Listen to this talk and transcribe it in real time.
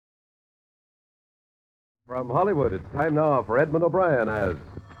From Hollywood, it's time now for Edmund O'Brien as...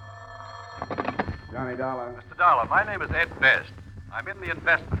 Johnny Dollar. Mr. Dollar, my name is Ed Best. I'm in the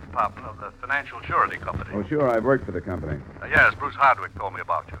investment department of the Financial Surety Company. Oh, sure, I've worked for the company. Yes, Bruce Hardwick told me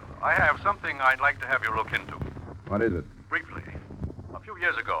about you. I have something I'd like to have you look into. What is it? Briefly, a few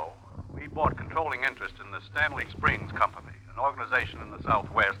years ago, we bought controlling interest in the Stanley Springs Company, an organization in the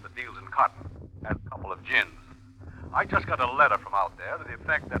Southwest that deals in cotton, and a couple of gins. I just got a letter from out there to the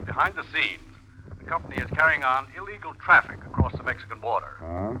effect that behind the scenes, the company is carrying on illegal traffic across the Mexican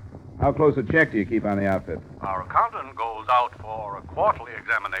border. How close a check do you keep on the outfit? Our accountant goes out for a quarterly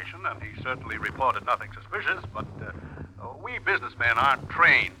examination, and he certainly reported nothing suspicious, but we businessmen aren't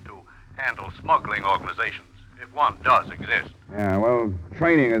trained to handle smuggling organizations, if one does exist. Yeah, well,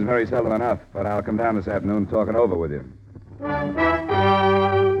 training is very seldom enough, but I'll come down this afternoon and talk it over with you.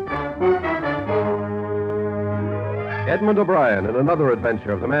 Edmund O'Brien in another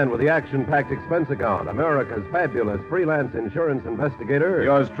adventure of the man with the action-packed expense account, America's fabulous freelance insurance investigator.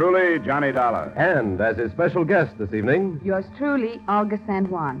 Yours truly, Johnny Dollar. And as his special guest this evening... Yours truly, Olga San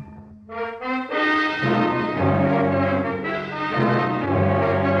Juan.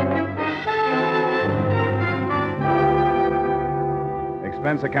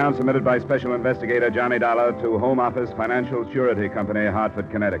 Expense account submitted by Special Investigator Johnny Dollar to Home Office Financial Surety Company, Hartford,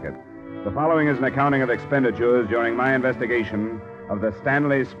 Connecticut. The following is an accounting of expenditures during my investigation of the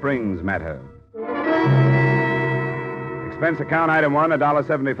Stanley Springs matter. Expense account item 1,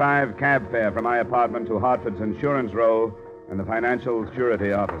 $1.75 cab fare from my apartment to Hartford's Insurance Row and the Financial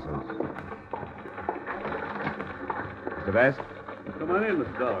Surety offices. Mr. Best? Come on in,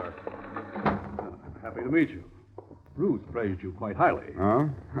 Mr. Dollar. Happy to meet you. Bruce praised you quite highly. Oh?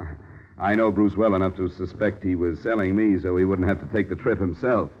 I know Bruce well enough to suspect he was selling me so he wouldn't have to take the trip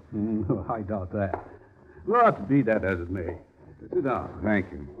himself. I doubt that. But be that as it may. Sit down. Thank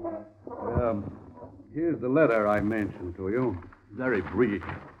you. Here's the letter I mentioned to you. Very brief.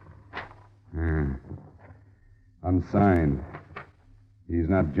 Unsigned. He's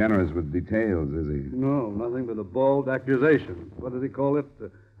not generous with details, is he? No, nothing but a bald accusation. What does he call it?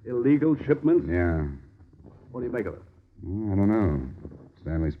 Illegal shipment? Yeah. What do you make of it? I don't know.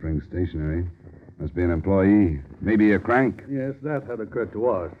 Stanley Springs Stationery. Must be an employee. Maybe a crank. Yes, that had occurred to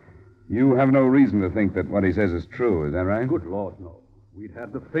us. You have no reason to think that what he says is true, is that right? Good Lord, no. We'd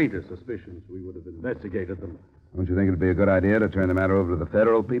had the faintest suspicions. We would have investigated them. Don't you think it'd be a good idea to turn the matter over to the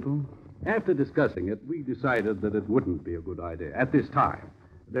federal people? After discussing it, we decided that it wouldn't be a good idea at this time.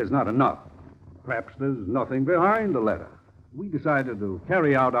 There's not enough. Perhaps there's nothing behind the letter. We decided to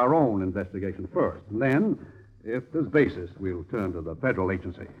carry out our own investigation first. And then, if there's basis, we'll turn to the federal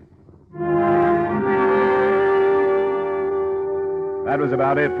agency. That was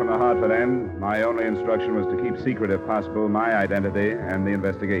about it from the Hartford end. My only instruction was to keep secret, if possible, my identity and the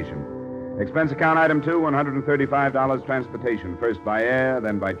investigation. Expense account item 2, $135 transportation, first by air,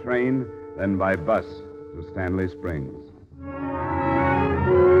 then by train, then by bus to Stanley Springs.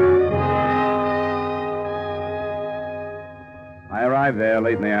 I arrived there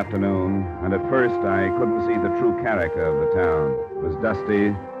late in the afternoon, and at first I couldn't see the true character of the town. It was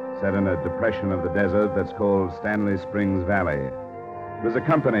dusty, set in a depression of the desert that's called Stanley Springs Valley. It was a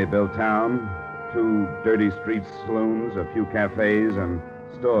company-built town. 2 dirty street saloons, a few cafes, and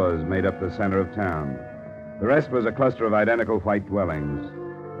stores made up the center of town. The rest was a cluster of identical white dwellings.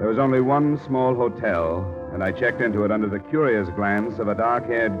 There was only one small hotel, and I checked into it under the curious glance of a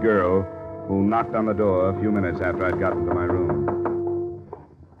dark-haired girl who knocked on the door a few minutes after I'd gotten to my room.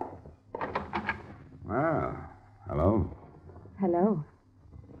 Hello. Hello.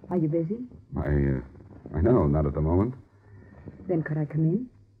 Are you busy? I know, not at the moment. Then could I come in?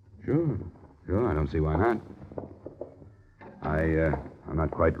 Sure, I don't see why not. I'm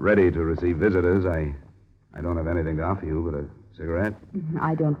not quite ready to receive visitors. I don't have anything to offer you but a cigarette.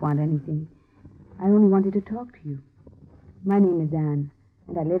 I don't want anything. I only wanted to talk to you. My name is Anne,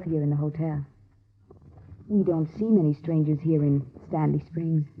 and I live here in the hotel. We don't see many strangers here in Stanley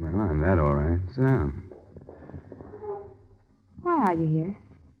Springs. Well, I'm that all right. Sit down. Why are you here?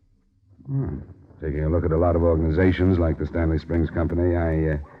 Taking a look at a lot of organizations like the Stanley Springs Company.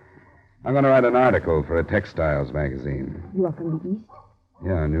 I'm going to write an article for a textiles magazine. You are from the East?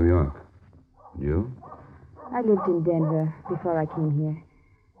 Yeah, New York. You? I lived in Denver before I came here.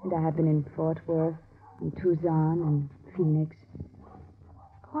 And I have been in Fort Worth, and Tucson, and Phoenix.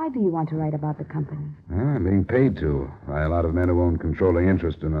 Why do you want to write about the company? I'm being paid to by a lot of men who own controlling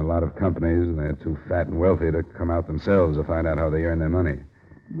interest in a lot of companies, and they're too fat and wealthy to come out themselves to find out how they earn their money.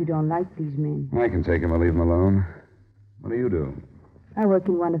 You don't like these men? I can take them or leave them alone. What do you do? I work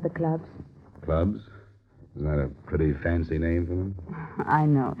in one of the clubs. Clubs? Isn't that a pretty fancy name for them? I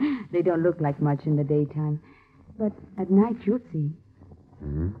know. They don't look like much in the daytime. But at night, you'll see.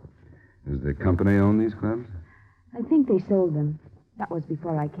 Mm-hmm. Does the company own these clubs? I think they sold them. That was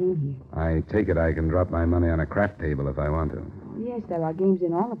before I came here. I take it I can drop my money on a crap table if I want to. Yes, there are games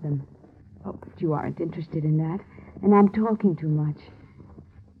in all of them. Oh, but you aren't interested in that. And I'm talking too much.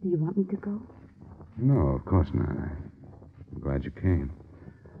 Do you want me to go? No, of course not. I'm glad you came.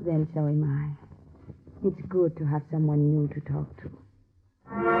 Then so am I. It's good to have someone new to talk to.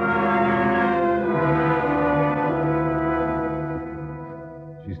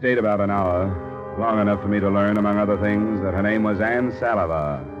 She stayed about an hour, long enough for me to learn, among other things, that her name was Anne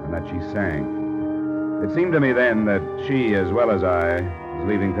Salivar and that she sang. It seemed to me then that she, as well as I, was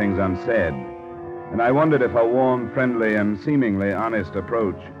leaving things unsaid. And I wondered if her warm, friendly, and seemingly honest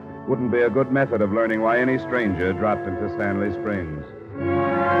approach wouldn't be a good method of learning why any stranger dropped into Stanley Springs.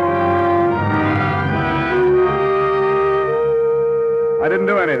 I didn't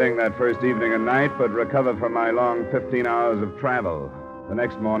do anything that first evening and night but recover from my long 15 hours of travel. The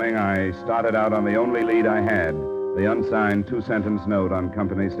next morning, I started out on the only lead I had, the unsigned 2-sentence note on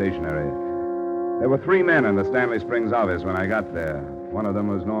company stationery. There were 3 men in the Stanley Springs office when I got there. One of them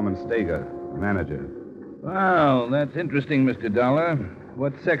was Norman Stager, the manager. Well, that's interesting, Mr. Dollar.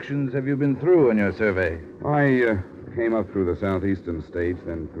 What sections have you been through in your survey? I came up through the southeastern states,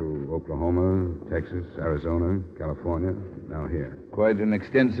 then through Oklahoma, Texas, Arizona, California, now here. Quite an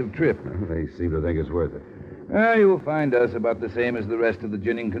extensive trip. They seem to think it's worth it. You'll find us about the same as the rest of the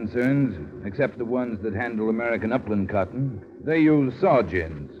ginning concerns, except the ones that handle American upland cotton. They use saw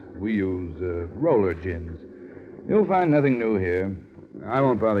gins. We use roller gins. You'll find nothing new here. I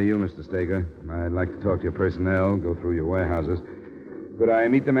won't bother you, Mr. Stager. I'd like to talk to your personnel, go through your warehouses. Could I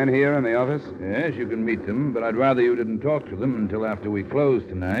meet the men here in the office? Yes, you can meet them, but I'd rather you didn't talk to them until after we close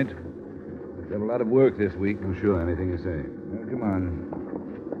tonight. We have a lot of work this week. I'm sure, anything you say. Come on.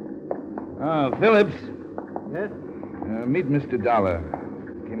 Phillips. Yes? Meet Mr. Dollar.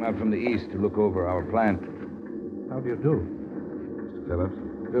 Came out from the east to look over our plant. How do you do? Mr. Phillips?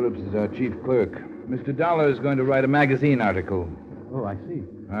 Phillips is our chief clerk. Mr. Dollar is going to write a magazine article. Oh, I see.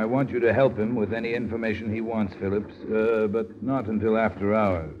 I want you to help him with any information he wants, Phillips, but not until after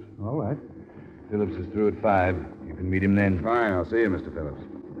hours. All right. Phillips is through at 5. You can meet him then. Fine, I'll see you, Mr. Phillips.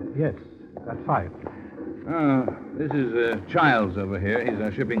 Yes, at 5. This is Childs over here. He's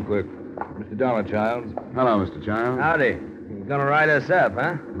our shipping clerk. Mr. Dollar, Childs. Hello, Mr. Childs. Howdy. You gonna write us up,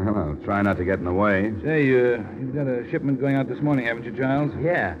 huh? Well, I'll try not to get in the way. Say, you've got a shipment going out this morning, haven't you, Childs?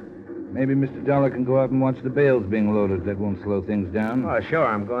 Yeah. Maybe Mr. Dollar can go out and watch the bales being loaded. That won't slow things down. Oh, sure.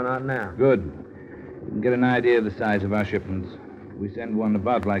 I'm going out now. Good. You can get an idea of the size of our shipments. We send one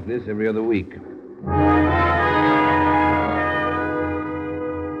about like this every other week.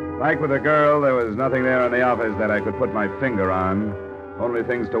 Like with the girl, there was nothing there in the office that I could put my finger on. Only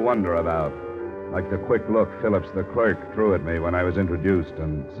things to wonder about. Like the quick look Phillips, the clerk, threw at me when I was introduced,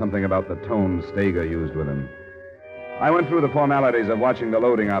 and something about the tone Stager used with him. I went through the formalities of watching the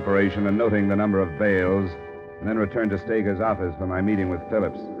loading operation and noting the number of bales, and then returned to Stager's office for my meeting with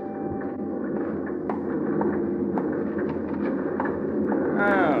Phillips.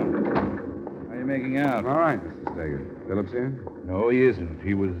 Oh. How are you making out? All right, Mr. Stager. Phillips here? No, he isn't.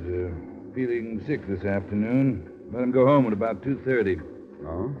 He was feeling sick this afternoon. Let him go home at about 2:30.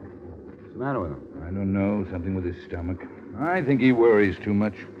 Oh? What's the matter with him? I don't know. Something with his stomach. I think he worries too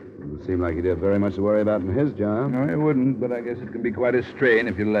much. Doesn't seem like he'd have very much to worry about in his job. No, he wouldn't, but I guess it can be quite a strain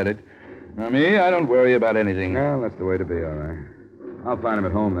if you let it. Now, me, I don't worry about anything. Well, that's the way to be, all right. I'll find him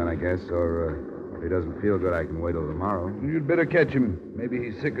at home then, I guess, or if he doesn't feel good, I can wait till tomorrow. You'd better catch him. Maybe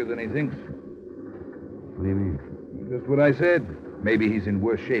he's sicker than he thinks. What do you mean? Just what I said. Maybe he's in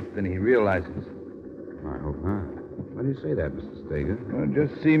worse shape than he realizes. I hope not. Why do you say that, Mr. Stager? Well, it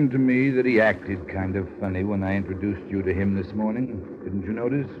just seemed to me that he acted kind of funny when I introduced you to him this morning. Didn't you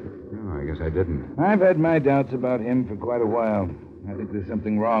notice? No, I guess I didn't. I've had my doubts about him for quite a while. I think there's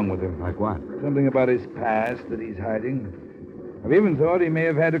something wrong with him. Like what? Something about his past that he's hiding. I've even thought he may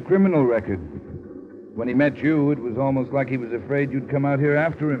have had a criminal record. When he met you, it was almost like he was afraid you'd come out here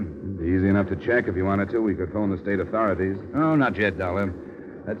after him. It'd be easy enough to check if you wanted to. We could phone the state authorities. Oh, not yet, Dollar.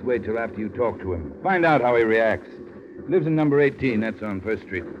 Let's wait till after you talk to him. Find out how he reacts. He lives in number 18. That's on 1st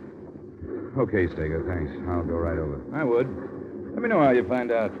Street. Okay, Stager, thanks. I'll go right over. I would. Let me know how you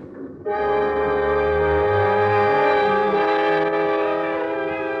find out.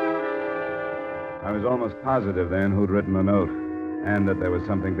 I was almost positive then who'd written the note, and that there was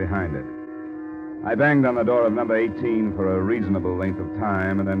something behind it. I banged on the door of number 18 for a reasonable length of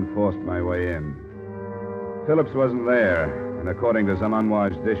time and then forced my way in. Phillips wasn't there, and according to some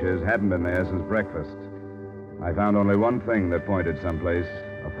unwashed dishes, hadn't been there since breakfast. I found only one thing that pointed someplace,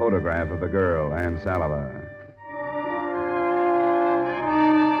 a photograph of the girl, Ann Salava.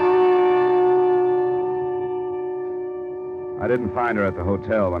 I didn't find her at the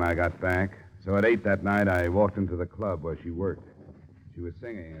hotel when I got back, so at 8 that night I walked into the club where she worked. She was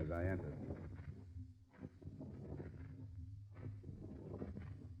singing as I entered.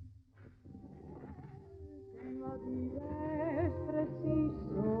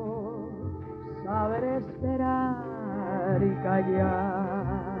 Saber esperar y callar,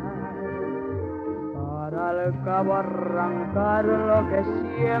 para al cabo arrancar lo que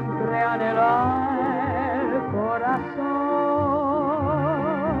siempre anhela el corazón.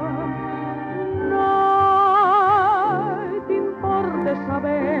 No te importe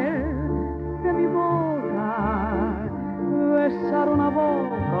saber que mi boca besar una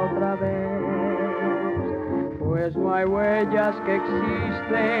boca otra vez, pues no hay huellas que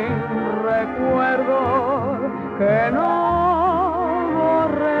existen, recuerdos que no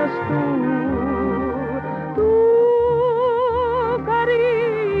borres tú. Tu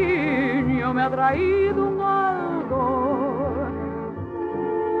cariño me ha traído un algo,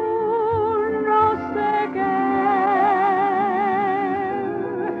 no sé qué,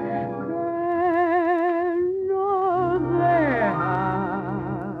 que no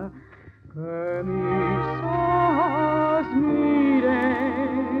deja que mis ojos miren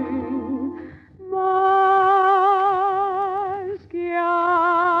más que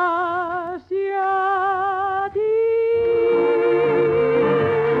hacia ti.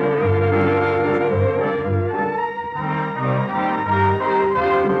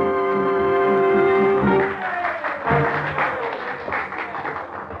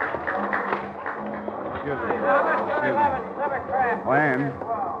 Oh, Ann.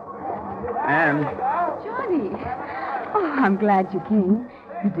 Ann, Johnny. Oh, I'm glad you came.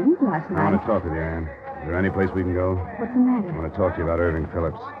 You didn't last I night. want to talk with you, Ann. Is there any place we can go? What's the matter? I want to talk to you about Irving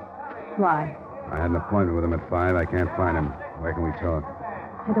Phillips. Why? I had an appointment with him at 5. I can't find him. Where can we talk?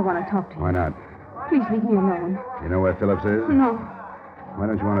 I don't want to talk to you. Why not? Please leave me alone. You know where Phillips is? No, Why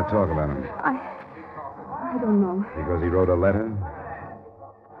don't you want to talk about him? I don't know. Because he wrote a letter?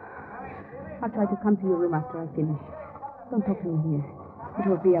 I'll try to come to your room after I finish. Don't talk to me here. It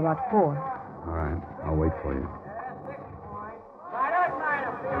will be about 4. All right. I'll wait for you.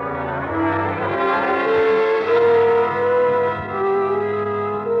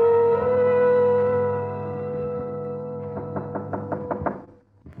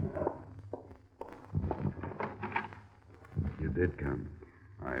 You did come.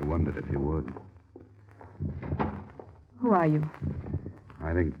 I wondered if you would. Who are you?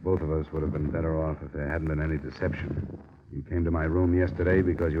 I think both of us would have been better off if there hadn't been any deception. You came to my room yesterday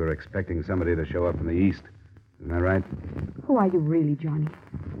because you were expecting somebody to show up from the east. Isn't that right? Who are you really, Johnny?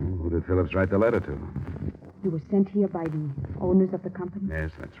 Well, who did Phillips write the letter to? You were sent here by the owners of the company?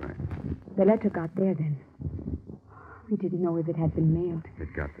 Yes, that's right. The letter got there then. We didn't know if it had been mailed.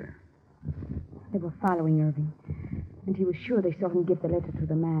 It got there. They were following Irving, and he was sure they saw him give the letter to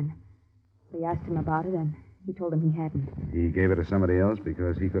the man. They asked him about it, and he told them he hadn't. He gave it to somebody else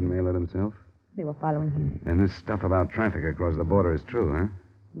because he couldn't mail it himself? They were following him. And this stuff about traffic across the border is true, huh?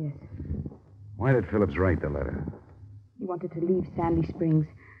 Yes. Why did Phillips write the letter? He wanted to leave Stanley Springs,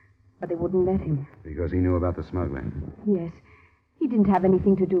 but they wouldn't let him. Because he knew about the smuggling. Yes. He didn't have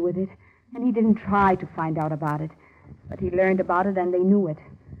anything to do with it, and he didn't try to find out about it. But he learned about it, and they knew it.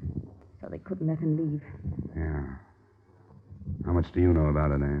 So they couldn't let him leave. Yeah. How much do you know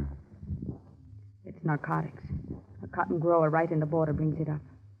about it, Ann? It's narcotics. A cotton grower right in the border brings it up.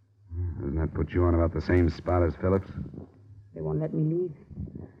 Doesn't that put you on about the same spot as Phillips? They won't let me leave.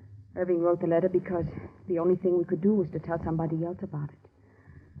 Irving wrote the letter because the only thing we could do was to tell somebody else about it.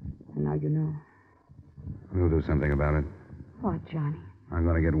 And now you know. We'll do something about it. What, Johnny? I'm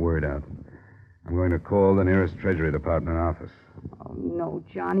going to get word out. I'm going to call the nearest Treasury Department office. Oh, no,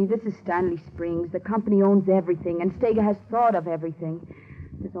 Johnny. This is Stanley Springs. The company owns everything, and Steger has thought of everything.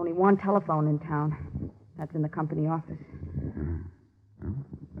 There's only one telephone in town. That's in the company office. Well,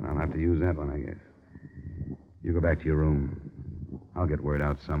 then I'll have to use that one, I guess. You go back to your room. I'll get word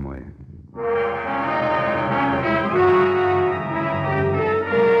out some way. It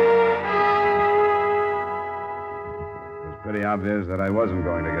was pretty obvious that I wasn't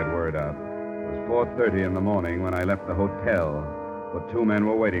going to get word out. It was 4:30 in the morning when I left the hotel, but 2 men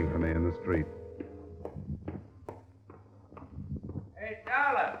were waiting for me in the street. Hey,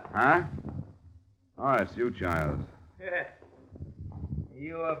 Dollar. Huh? Oh, it's you, Childs. Yeah.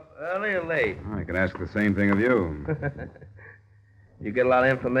 You up early or late? I could ask the same thing of you. You get a lot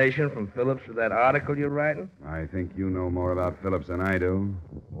of information from Phillips for that article you're writing? I think you know more about Phillips than I do.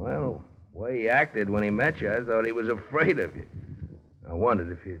 Well, The way he acted when he met you, I thought he was afraid of you. I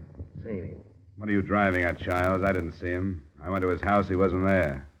wondered if you'd seen him. What are you driving at, Childs? I didn't see him. I went to his house. He wasn't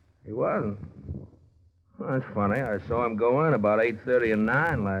there. He wasn't. Well, that's funny. I saw him go in about 8:30 and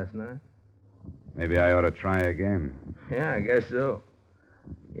 9 last night. Maybe I ought to try again. Yeah, I guess so.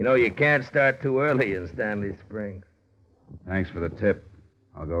 You know, you can't start too early in Stanley Springs. Thanks for the tip.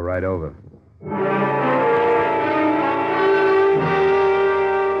 I'll go right over.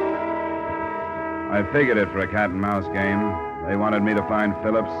 I figured it for a cat and mouse game. They wanted me to find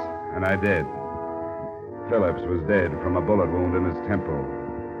Phillips, and I did. Phillips was dead from a bullet wound in his temple.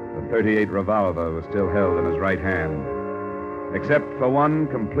 The .38 revolver was still held in his right hand. Except for one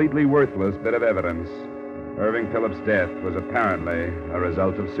completely worthless bit of evidence, Irving Phillips' death was apparently a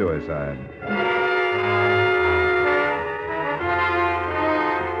result of suicide.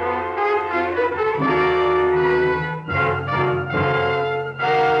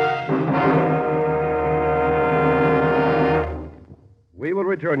 We will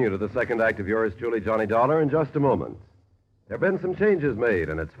return you to the second act of yours truly, Johnny Dollar, in just a moment. There have been some changes made,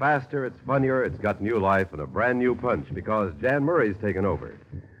 and it's faster, it's funnier, it's got new life and a brand new punch because Jan Murray's taken over.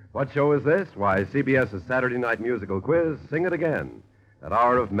 What show is this? Why, CBS's Saturday night musical quiz, Sing It Again. That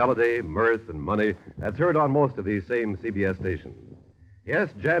hour of melody, mirth, and money that's heard on most of these same CBS stations. Yes,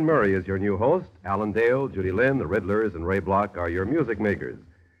 Jan Murray is your new host. Alan Dale, Judy Lynn, the Riddlers, and Ray Block are your music makers.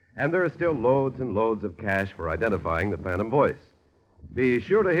 And there are still loads and loads of cash for identifying the phantom voice. Be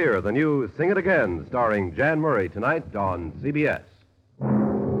sure to hear the new Sing It Again, starring Jan Murray, tonight on CBS.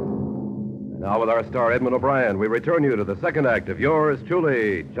 And now with our star, Edmund O'Brien, we return you to the second act of yours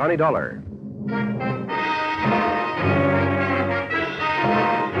truly, Johnny Dollar.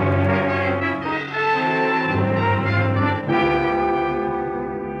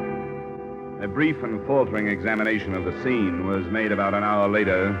 A brief and faltering examination of the scene was made about an hour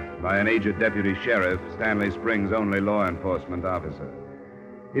later by an aged deputy sheriff, Stanley Springs' only law enforcement officer.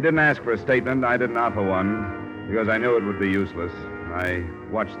 He didn't ask for a statement. I didn't offer one because I knew it would be useless. I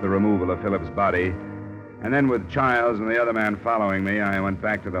watched the removal of Phillips' body, and then with Childs and the other man following me, I went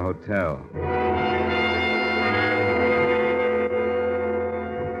back to the hotel.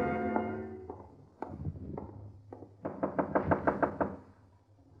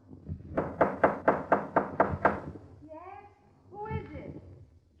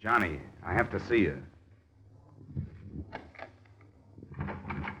 Johnny, I have to see you.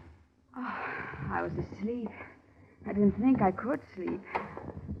 Oh, I was asleep. I didn't think I could sleep.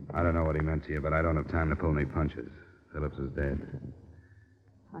 I don't know what he meant to you, but I don't have time to pull any punches. Phillips is dead.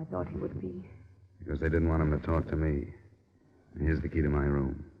 I thought he would be. Because they didn't want him to talk to me. And here's the key to my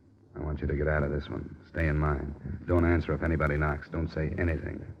room. I want you to get out of this one. Stay in mine. Don't answer if anybody knocks. Don't say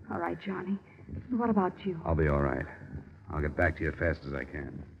anything. All right, Johnny. What about you? I'll be all right. I'll get back to you as fast as I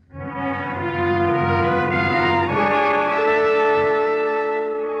can.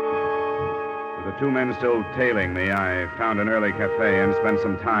 With the two men still tailing me, I found an early cafe and spent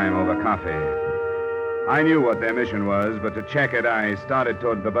some time over coffee. I knew what their mission was, but to check it, I started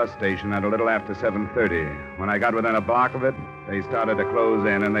toward the bus station at a little after 7:30. When I got within a block of it, they started to close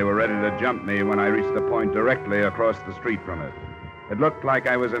in, and they were ready to jump me when I reached the point directly across the street from it. It looked like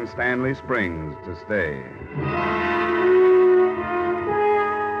I was in Stanley Springs to stay.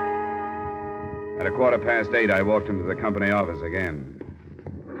 At 8:15, I walked into the company office again.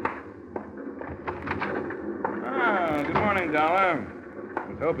 Good morning, Dollar. I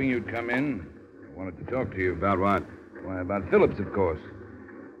was hoping you'd come in. I wanted to talk to you. About what? Why, about Phillips, of course.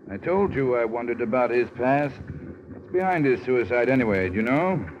 I told you I wondered about his past. What's behind his suicide anyway, do you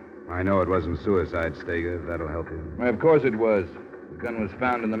know? I know it wasn't suicide, Steger, if that'll help you. Well, of course it was. The gun was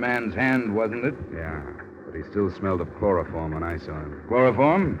found in the man's hand, wasn't it? Yeah, but he still smelled of chloroform when I saw him.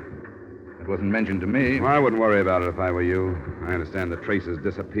 Chloroform? It wasn't mentioned to me. Well, I wouldn't worry about it if I were you. I understand the traces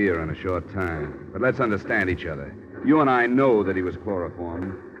disappear in a short time. But let's understand each other. You and I know that he was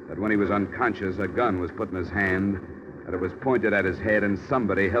chloroformed, that when he was unconscious, a gun was put in his hand, that it was pointed at his head, and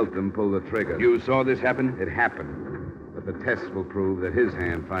somebody helped him pull the trigger. You saw this happen? It happened. But the tests will prove that his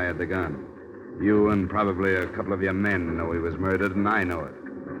hand fired the gun. You and probably a couple of your men know he was murdered, and I know it.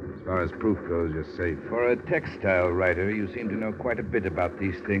 As far as proof goes, you're safe. For a textile writer, you seem to know quite a bit about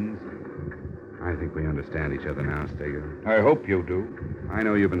these things. I think we understand each other now, Steger. I hope you do. I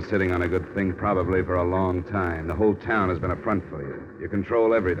know you've been sitting on a good thing probably for a long time. The whole town has been a front for you. You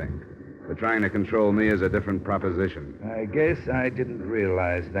control everything. But trying to control me is a different proposition. I guess I didn't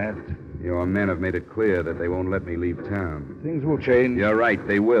realize that. Your men have made it clear that they won't let me leave town. Things will change. You're right,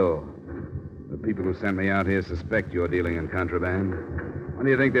 they will. The people who sent me out here suspect you're dealing in contraband. What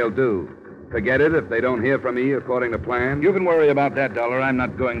do you think they'll do? Forget it if they don't hear from me according to plan? You can worry about that, Dollar. I'm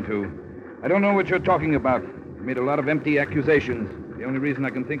not going to. I don't know what you're talking about. You made a lot of empty accusations. The only reason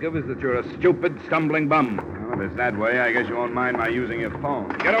I can think of is that you're a stupid, stumbling bum. Well, if it's that way, I guess you won't mind my using your phone.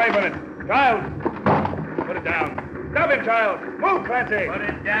 Get away from it. Child! Put it down. Stop him, child! Move, Clancy! Put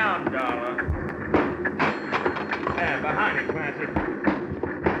it down, Dollar. Yeah, behind it, Clancy.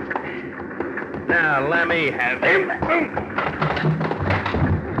 Now, let me have him.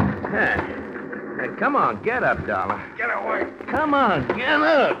 Hey, come on, get up, Dollar. Get away! Come on, get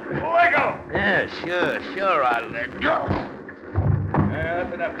up. Let go! Yeah, sure, I'll let go. Yeah,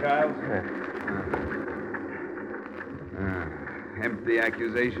 that's enough, child. Empty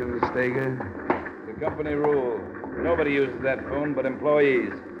accusations, Stager? The company rule. Nobody uses that phone but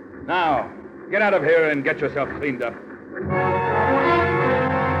employees. Now, get out of here and get yourself cleaned up.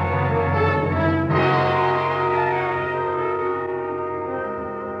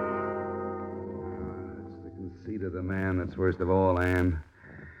 It's the conceit of the man that's worst of all, Ann.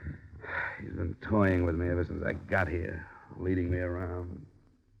 He's been toying with me ever since I got here, leading me around,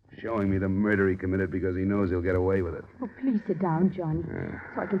 showing me the murder he committed because he knows he'll get away with it. Oh, please sit down, Johnny,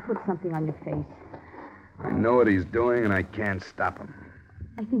 so I can put something on your face. I know what he's doing, and I can't stop him.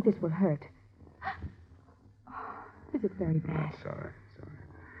 I think this will hurt. Is it very bad? Sorry.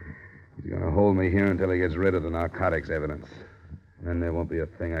 He's going to hold me here until he gets rid of the narcotics evidence. Then there won't be a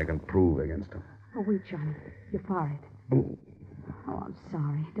thing I can prove against him. Oh, wait, Johnny. Your forehead. Ooh. Oh, I'm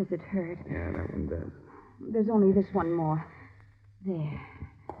sorry. Does it hurt? Yeah, that one does. There's only this one more. There.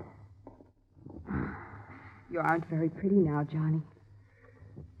 You aren't very pretty now, Johnny.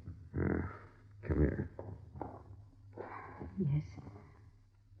 Come here. Yes.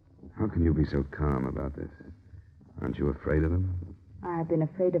 How can you be so calm about this? Aren't you afraid of them? I've been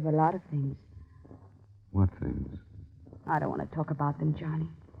afraid of a lot of things. What things? I don't want to talk about them, Johnny.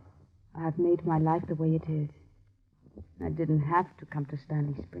 I've made my life the way it is. I didn't have to come to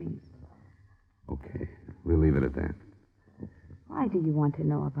Stanley Springs. Okay, we'll leave it at that. Why do you want to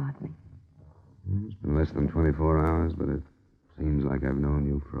know about me? It's been less than 24 hours, but it seems like I've known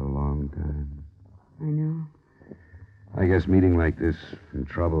you for a long time. I know. I guess meeting like this in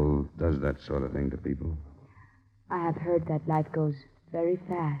trouble does that sort of thing to people. I have heard that life goes very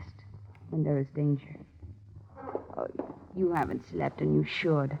fast when there is danger. Oh, you haven't slept, and you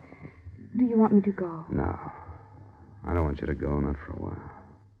should. Do you want me to go? No. I don't want you to go, not for a while.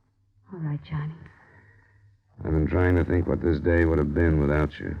 All right, Johnny. I've been trying to think what this day would have been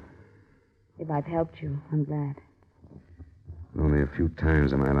without you. If I've helped you, I'm glad. Only a few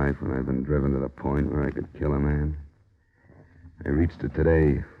times in my life when I've been driven to the point where I could kill a man. I reached it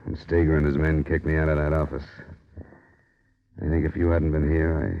today when Stager and his men kicked me out of that office. I think if you hadn't been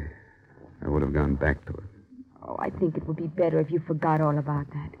here, I would have gone back to it. Oh, I think it would be better if you forgot all about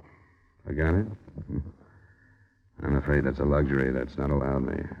that. Forgot it? I'm afraid that's a luxury that's not allowed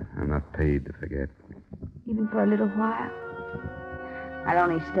me. I'm not paid to forget. Even for a little while? I'll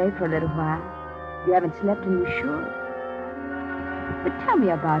only stay for a little while. You haven't slept and you should. But tell me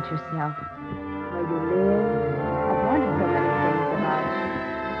about yourself. Where you live. I've wondered so many things about you.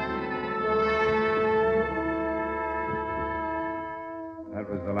 That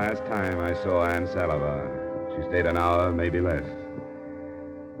was the last time I saw Ann Salivar. She stayed an hour, maybe less.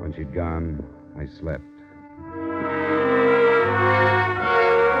 When she'd gone, I slept.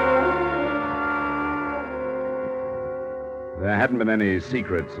 There hadn't been any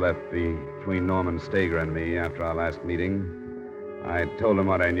secrets left between Norman Stager and me after our last meeting. I told him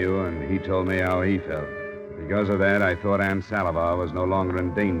what I knew, and he told me how he felt. Because of that, I thought Ann Salivar was no longer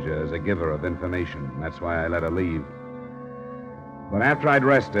in danger as a giver of information. That's why I let her leave. But after I'd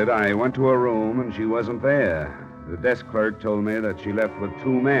rested, I went to her room, and she wasn't there. The desk clerk told me that she left with 2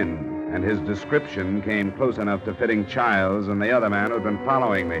 men, and his description came close enough to fitting Childs and the other man who'd been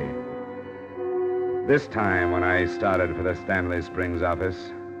following me. This time, when I started for the Stanley Springs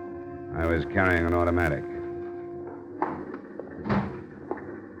office, I was carrying an automatic.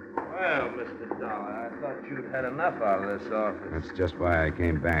 Well, Mr. Dollar, I thought you'd had enough out of this office. That's just why I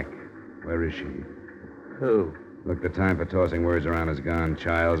came back. Where is she? Who? Look, the time for tossing words around is gone,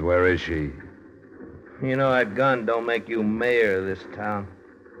 Childs. Where is she? You know that gun don't make you mayor of this town.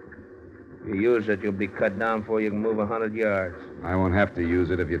 If you use it, you'll be cut down before you can move 100 yards. I won't have to use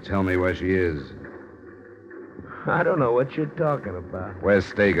it if you tell me where she is. I don't know what you're talking about. Where's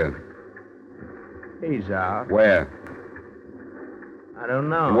Stager? He's out. Where? I don't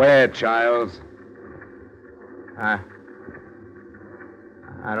know. Where, Childs? I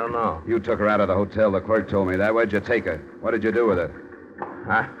don't know. You took her out of the hotel. The clerk told me that. Where'd you take her? What did you do with her?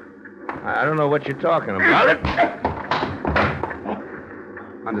 I don't know what you're talking about.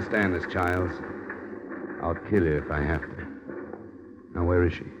 Understand this, Childs. I'll kill you if I have to. Now, where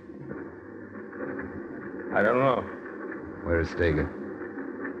is she? I don't know. Where is Steger?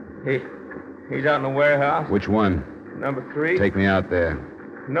 He's out in the warehouse. Which one? Number 3. Take me out there.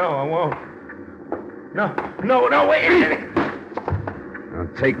 No, I won't. No, wait a minute. Now,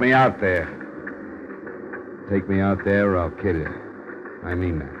 take me out there. Take me out there or I'll kill you. I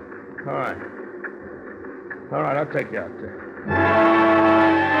mean that. All right, I'll take you out there.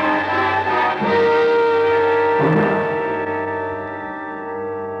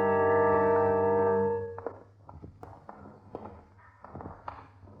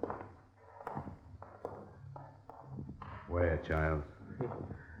 Where, child?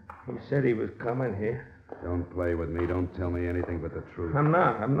 He said he was coming here. Don't play with me. Don't tell me anything but the truth. I'm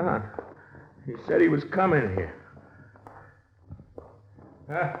not. He said he was coming here.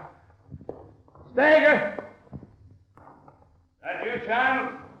 Steger! That you,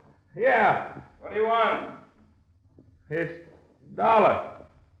 child? Yeah, What do you want? it's Dollar.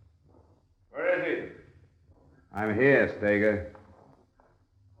 Where is he? I'm here, Steger.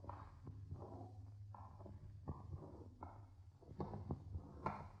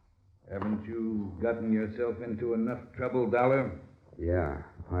 Haven't you gotten yourself into enough trouble, Dollar? Yeah,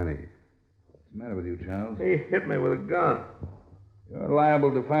 plenty. What's the matter with you, Charles? He hit me with a gun. You're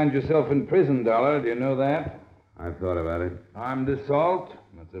liable to find yourself in prison, Dollar. Do you know that? I've thought about it. Armed assault?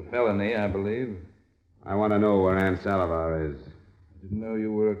 That's a felony, I believe. I want to know where Ann Salivar is. I didn't know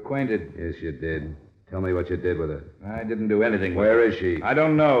you were acquainted. Yes, you did. Tell me what you did with her. I didn't do anything with Where her. is she? I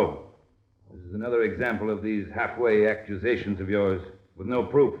don't know. This is another example of these halfway accusations of yours with no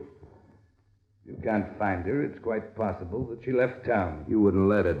proof. If you can't find her, it's quite possible that she left town. You wouldn't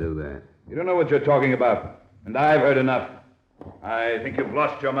let her do that. You don't know what you're talking about, and I've heard enough. I think you've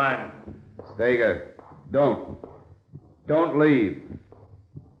lost your mind. Steger, don't. Don't leave.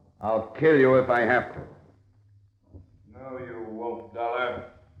 I'll kill you if I have to. No, you won't, Dollar.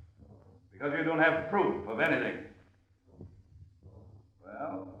 Because you don't have proof of anything.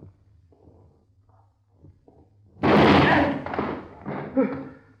 Well...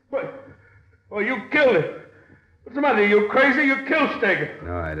 Well, you killed him. What's the matter? You crazy? You killed Steger.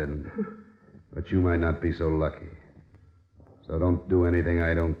 No, I didn't. But you might not be so lucky. So don't do anything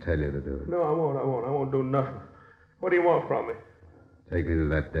I don't tell you to do. No, I won't. I won't do nothing. What do you want from me? Take me to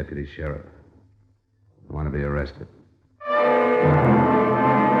that deputy sheriff. I want to be arrested.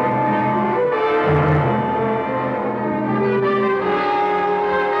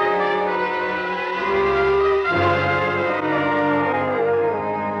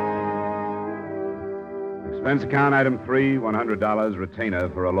 Expense account item 3, $100 retainer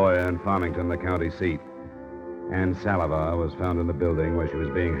for a lawyer in Farmington, the county seat. Ann Salivar was found in the building where she was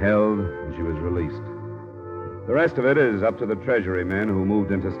being held, and she was released. The rest of it is up to the Treasury men who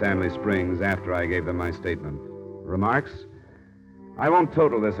moved into Stanley Springs after I gave them my statement. Remarks? I won't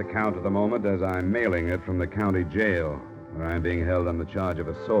total this account at the moment as I'm mailing it from the county jail, where I'm being held on the charge of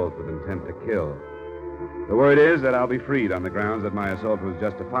assault with intent to kill. The word is that I'll be freed on the grounds that my assault was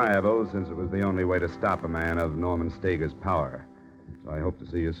justifiable, since it was the only way to stop a man of Norman Steger's power. So I hope to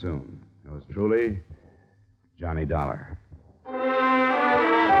see you soon. Yours truly, Johnny Dollar.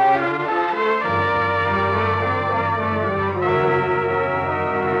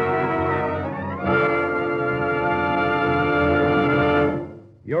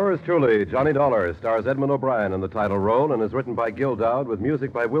 Yours truly, Johnny Dollar, stars Edmund O'Brien in the title role and is written by Gil Dowd with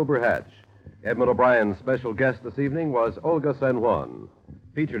music by Wilbur Hatch. Edmund O'Brien's special guest this evening was Olga San Juan.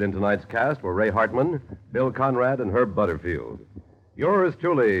 Featured in tonight's cast were Ray Hartman, Bill Conrad, and Herb Butterfield. Yours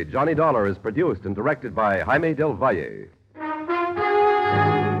truly, Johnny Dollar, is produced and directed by Jaime Del Valle.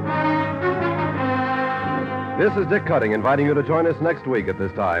 This is Dick Cutting inviting you to join us next week at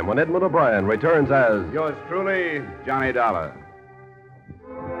this time when Edmund O'Brien returns as Yours truly, Johnny Dollar.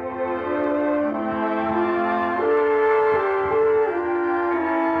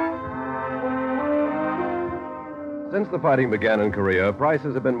 Since the fighting began in Korea,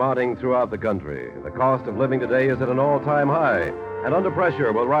 prices have been mounting throughout the country. The cost of living today is at an all-time high, and under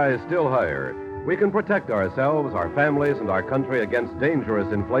pressure will rise still higher. We can protect ourselves, our families, and our country against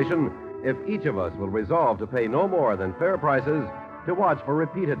dangerous inflation if each of us will resolve to pay no more than fair prices, to watch for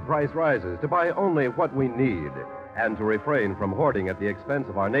repeated price rises, to buy only what we need, and to refrain from hoarding at the expense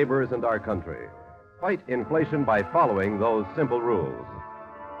of our neighbors and our country. Fight inflation by following those simple rules.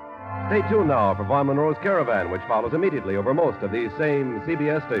 Stay tuned now for Von Monroe's Caravan, which follows immediately over most of these same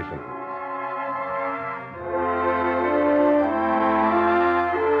CBS stations.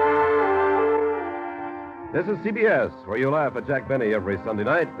 This is CBS, where you laugh at Jack Benny every Sunday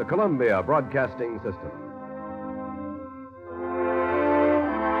night, the Columbia Broadcasting System.